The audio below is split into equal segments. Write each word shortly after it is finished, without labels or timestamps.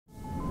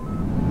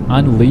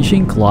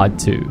Unleashing Claude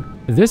 2,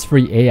 this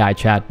free AI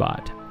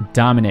chatbot,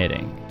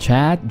 dominating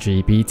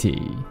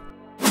ChatGPT.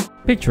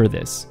 Picture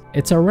this.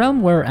 It's a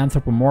realm where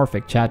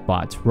anthropomorphic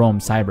chatbots roam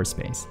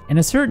cyberspace, and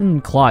a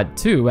certain Claude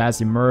 2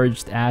 has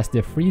emerged as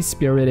the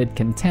free-spirited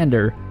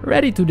contender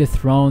ready to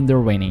dethrone the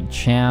reigning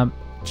champ,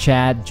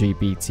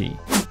 ChatGPT.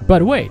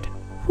 But wait,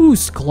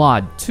 who's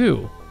Claude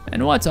 2?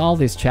 And what's all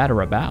this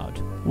chatter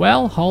about?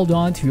 Well, hold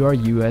on to your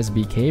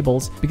USB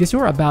cables because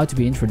you're about to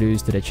be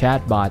introduced to the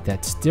chatbot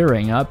that's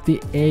stirring up the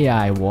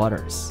AI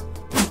waters.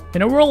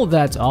 In a world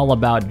that's all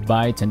about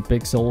bytes and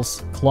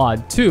pixels,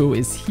 Claude 2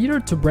 is here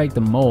to break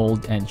the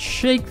mold and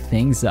shake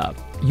things up.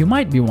 You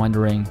might be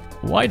wondering,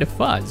 why the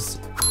fuzz?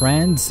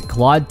 Friends,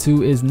 Claude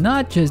 2 is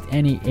not just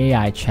any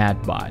AI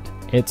chatbot.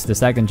 It's the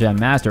second-gen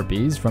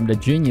masterpiece from the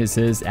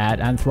geniuses at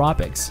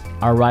Anthropics,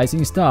 a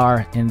rising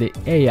star in the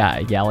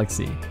AI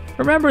galaxy.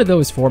 Remember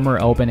those former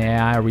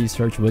OpenAI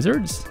research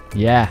wizards?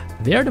 Yeah,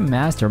 they're the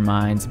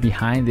masterminds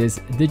behind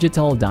this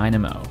digital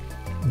dynamo.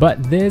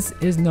 But this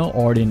is no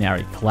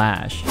ordinary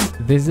clash.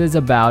 This is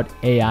about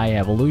AI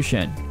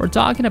evolution. We're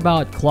talking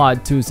about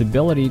Claude 2's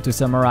ability to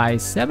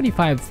summarize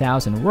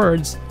 75,000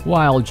 words,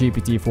 while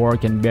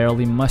GPT-4 can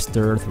barely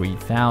muster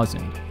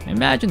 3,000.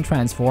 Imagine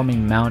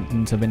transforming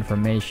mountains of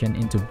information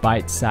into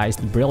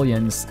bite-sized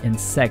brilliance in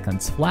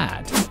seconds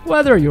flat.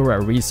 Whether you're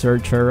a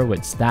researcher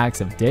with stacks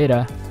of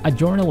data, a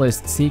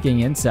journalist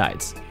seeking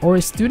insights, or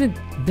a student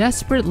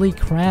desperately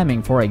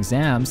cramming for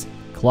exams,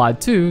 Claude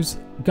 2's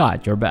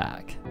got your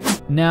back.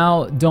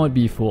 Now, don't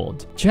be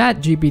fooled.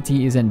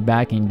 ChatGPT isn't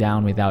backing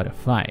down without a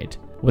fight.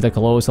 With a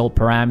colossal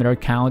parameter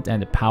count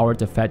and the power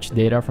to fetch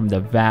data from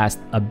the vast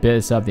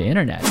abyss of the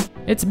internet,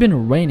 it's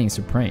been reigning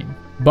supreme.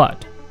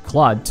 But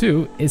Claude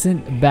 2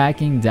 isn't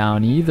backing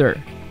down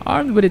either.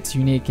 Armed with its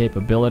unique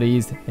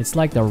capabilities, it's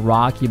like the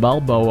Rocky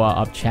Balboa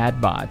of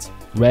chatbots,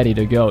 ready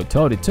to go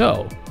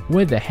toe-to-toe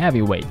with the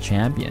heavyweight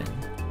champion.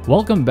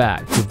 Welcome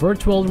back to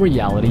Virtual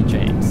Reality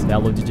James,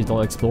 fellow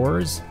digital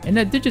explorers. In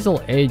a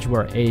digital age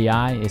where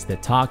AI is the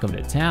talk of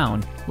the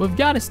town, we've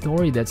got a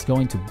story that's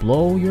going to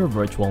blow your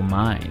virtual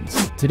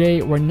minds.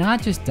 Today, we're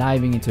not just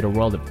diving into the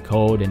world of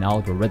code and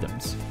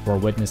algorithms. We're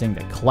witnessing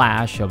the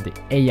clash of the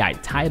AI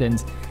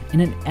titans in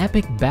an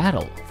epic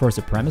battle for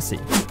supremacy.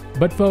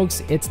 But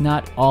folks, it's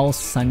not all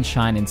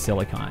sunshine and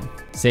silicon.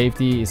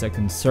 Safety is a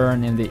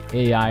concern in the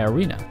AI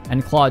arena,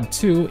 and Claude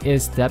 2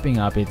 is stepping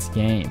up its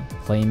game,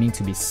 claiming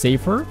to be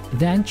safer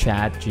than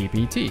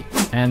ChatGPT.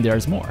 And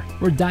there's more.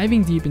 We're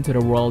diving deep into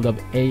the world of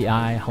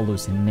AI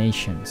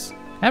hallucinations.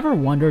 Ever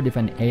wondered if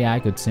an AI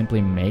could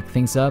simply make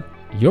things up?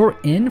 You're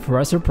in for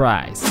a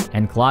surprise,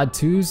 and Claude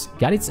 2's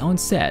got its own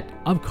set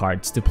of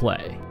cards to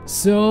play.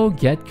 So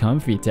get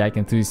comfy, tech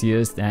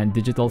enthusiasts and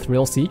digital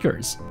thrill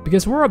seekers,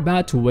 because we're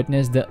about to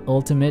witness the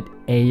ultimate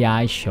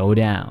AI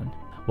showdown.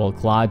 Will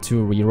Claude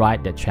 2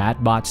 rewrite the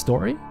chatbot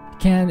story?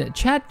 Can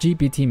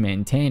ChatGPT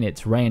maintain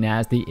its reign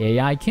as the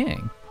AI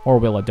king? Or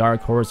will a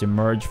dark horse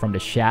emerge from the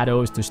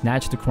shadows to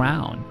snatch the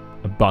crown?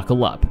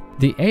 Buckle up.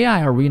 The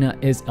AI arena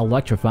is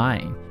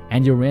electrifying,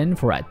 and you're in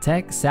for a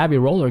tech-savvy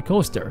roller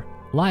coaster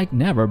like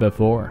never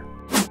before.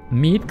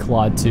 Meet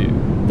Claude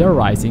 2, the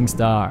rising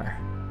star.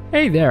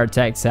 Hey there,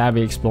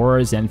 tech-savvy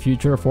explorers and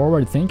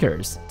future-forward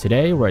thinkers.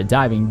 Today, we're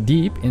diving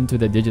deep into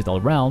the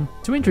digital realm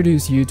to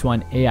introduce you to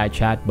an AI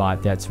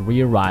chatbot that's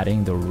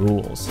rewriting the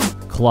rules,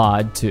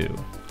 Claude 2.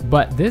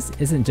 But this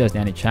isn't just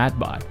any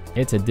chatbot.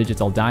 It's a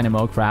digital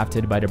dynamo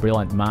crafted by the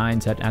brilliant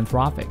minds at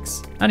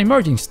Anthropics, an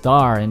emerging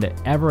star in the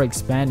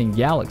ever-expanding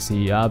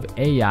galaxy of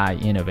AI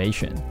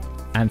innovation.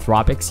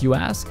 Anthropics, you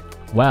ask?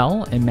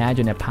 Well,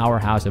 imagine a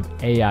powerhouse of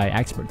AI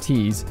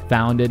expertise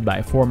founded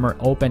by former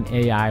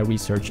OpenAI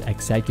research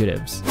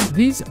executives.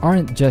 These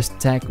aren't just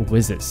tech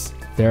whizzes,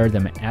 they're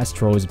the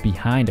maestros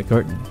behind the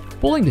curtain,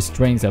 pulling the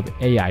strings of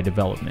AI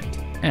development.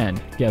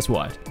 And guess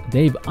what?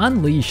 They've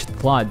unleashed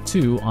Claude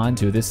 2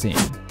 onto the scene,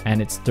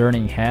 and it's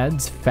turning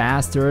heads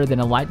faster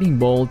than a lightning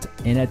bolt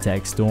in a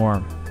tech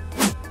storm.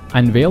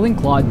 Unveiling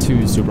Claude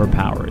 2's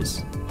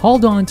superpowers.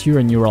 Hold on to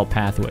your neural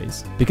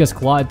pathways, because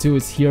Claude 2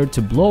 is here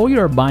to blow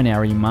your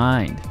binary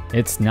mind.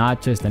 It's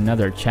not just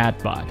another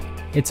chatbot.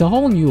 It's a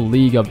whole new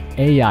league of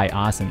AI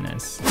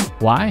awesomeness.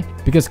 Why?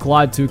 Because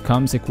Claude 2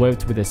 comes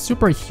equipped with a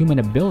superhuman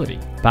ability,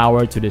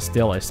 power to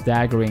distill a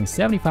staggering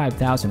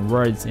 75,000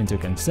 words into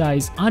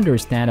concise,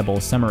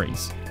 understandable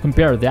summaries.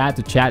 Compare that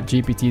to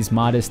ChatGPT's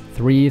modest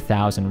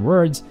 3,000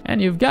 words,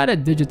 and you've got a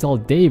digital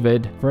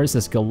David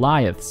versus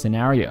Goliath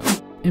scenario.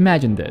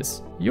 Imagine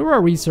this. You're a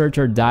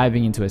researcher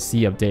diving into a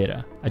sea of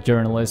data, a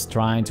journalist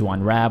trying to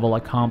unravel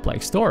a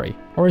complex story,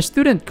 or a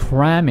student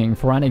cramming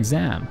for an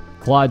exam.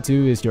 Claude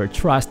 2 is your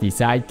trusty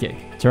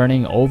sidekick,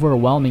 turning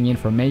overwhelming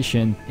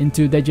information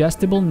into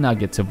digestible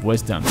nuggets of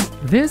wisdom.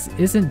 This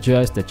isn't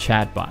just a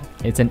chatbot,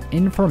 it's an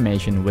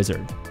information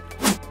wizard.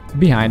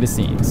 Behind the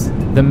scenes,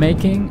 the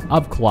making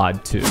of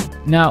Claude 2.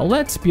 Now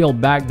let's peel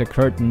back the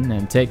curtain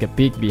and take a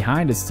peek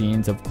behind the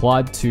scenes of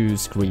Claude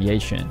 2's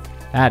creation.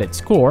 At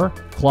its core,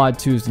 Claude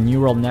 2's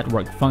neural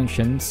network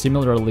functions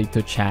similarly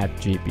to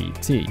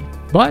ChatGPT.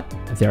 But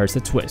there's a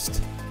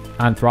twist.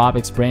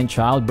 Anthropic's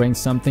brainchild brings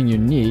something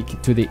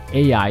unique to the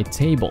AI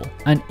table,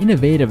 an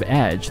innovative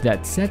edge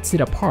that sets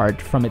it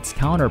apart from its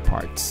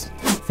counterparts.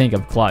 Think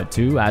of Claude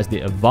 2 as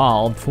the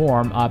evolved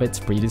form of its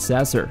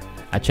predecessor,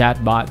 a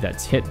chatbot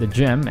that's hit the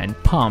gym and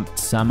pumped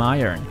some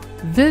iron.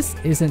 This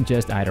isn't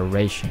just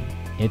iteration,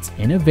 it's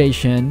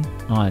innovation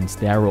on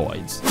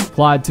steroids.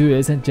 Claude 2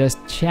 isn't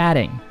just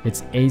chatting,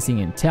 it's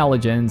acing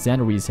intelligence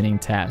and reasoning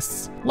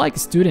tests, like a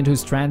student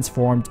who's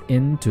transformed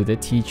into the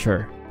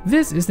teacher.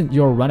 This isn't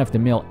your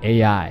run-of-the-mill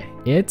AI,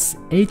 it's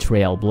a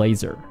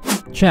trailblazer.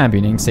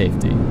 Championing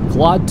safety.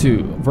 Claude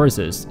 2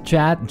 versus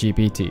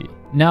ChatGPT.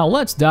 Now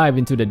let's dive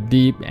into the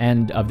deep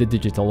end of the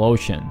digital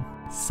ocean.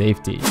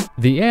 Safety.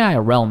 The AI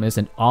realm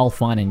isn't all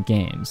fun and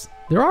games.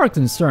 There are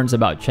concerns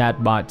about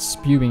chatbots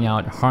spewing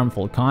out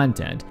harmful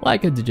content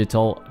like a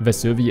digital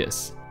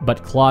Vesuvius.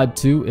 But Claude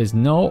 2 is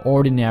no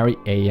ordinary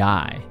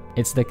AI.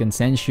 It's the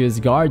consensus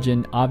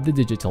guardian of the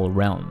digital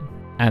realm.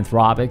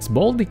 Anthropic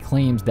boldly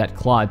claims that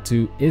Claude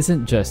 2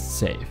 isn't just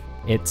safe.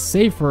 It's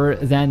safer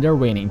than the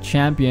reigning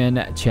champion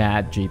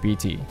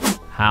ChatGPT.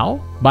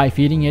 How? By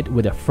feeding it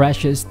with the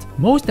freshest,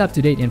 most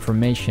up-to-date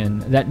information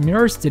that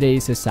mirrors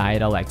today's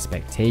societal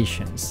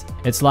expectations.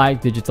 It's like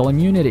digital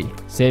immunity,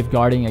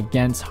 safeguarding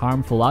against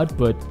harmful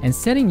output and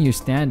setting new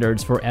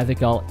standards for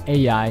ethical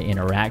AI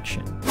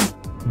interaction.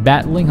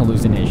 Battling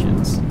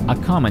hallucinations, a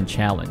common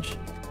challenge.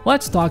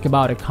 Let's talk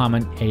about a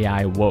common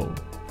AI woe: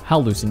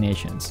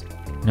 hallucinations.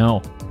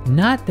 No,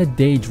 not the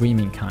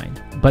daydreaming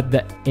kind, but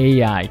the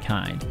AI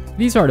kind.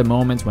 These are the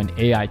moments when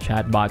AI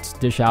chatbots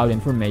dish out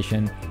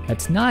information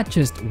that's not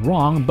just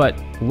wrong,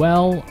 but,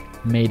 well,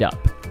 made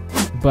up.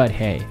 But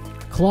hey,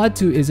 Claude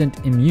 2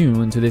 isn't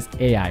immune to this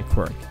AI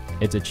quirk.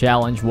 It's a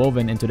challenge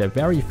woven into the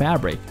very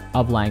fabric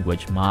of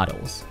language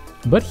models.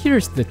 But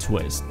here's the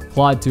twist.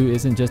 Claude 2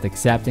 isn't just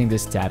accepting the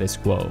status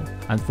quo.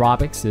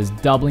 Anthropic is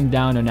doubling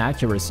down on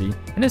accuracy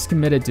and is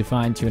committed to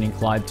fine-tuning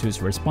Claude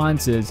 2's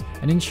responses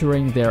and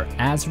ensuring they're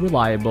as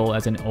reliable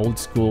as an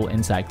old-school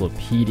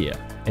encyclopedia.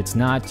 It's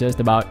not just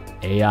about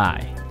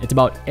AI. It's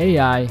about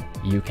AI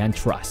you can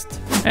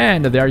trust.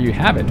 And there you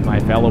have it,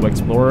 my fellow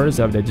explorers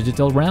of the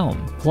digital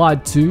realm.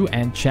 Claude 2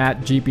 and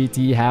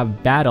ChatGPT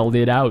have battled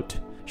it out,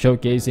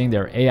 showcasing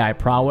their AI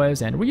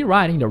prowess and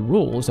rewriting the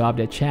rules of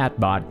the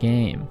chatbot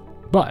game.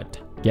 But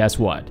guess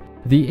what?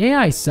 The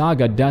AI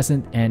saga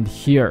doesn't end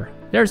here.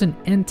 There's an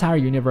entire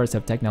universe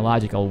of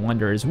technological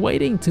wonders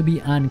waiting to be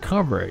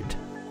uncovered.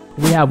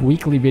 We have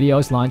weekly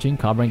videos launching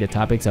covering the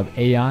topics of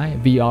AI,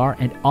 VR,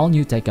 and all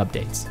new tech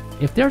updates.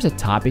 If there's a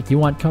topic you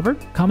want covered,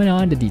 comment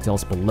on the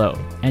details below,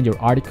 and your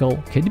article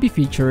could be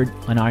featured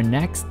on our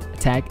next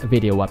tech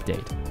video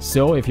update.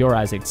 So if you're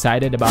as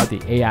excited about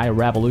the AI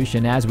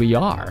revolution as we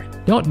are,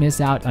 don't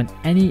miss out on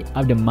any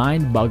of the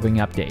mind-boggling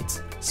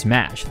updates.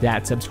 Smash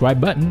that subscribe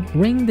button,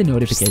 ring the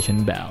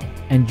notification bell,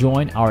 and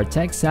join our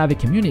tech-savvy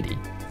community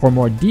for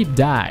more deep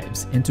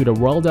dives into the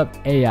world of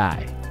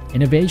AI,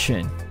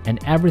 innovation, and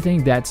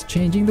everything that's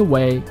changing the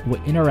way we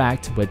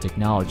interact with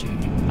technology.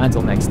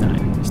 Until next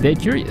time, stay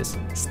curious,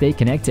 stay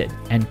connected,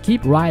 and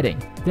keep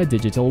riding the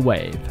digital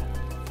wave.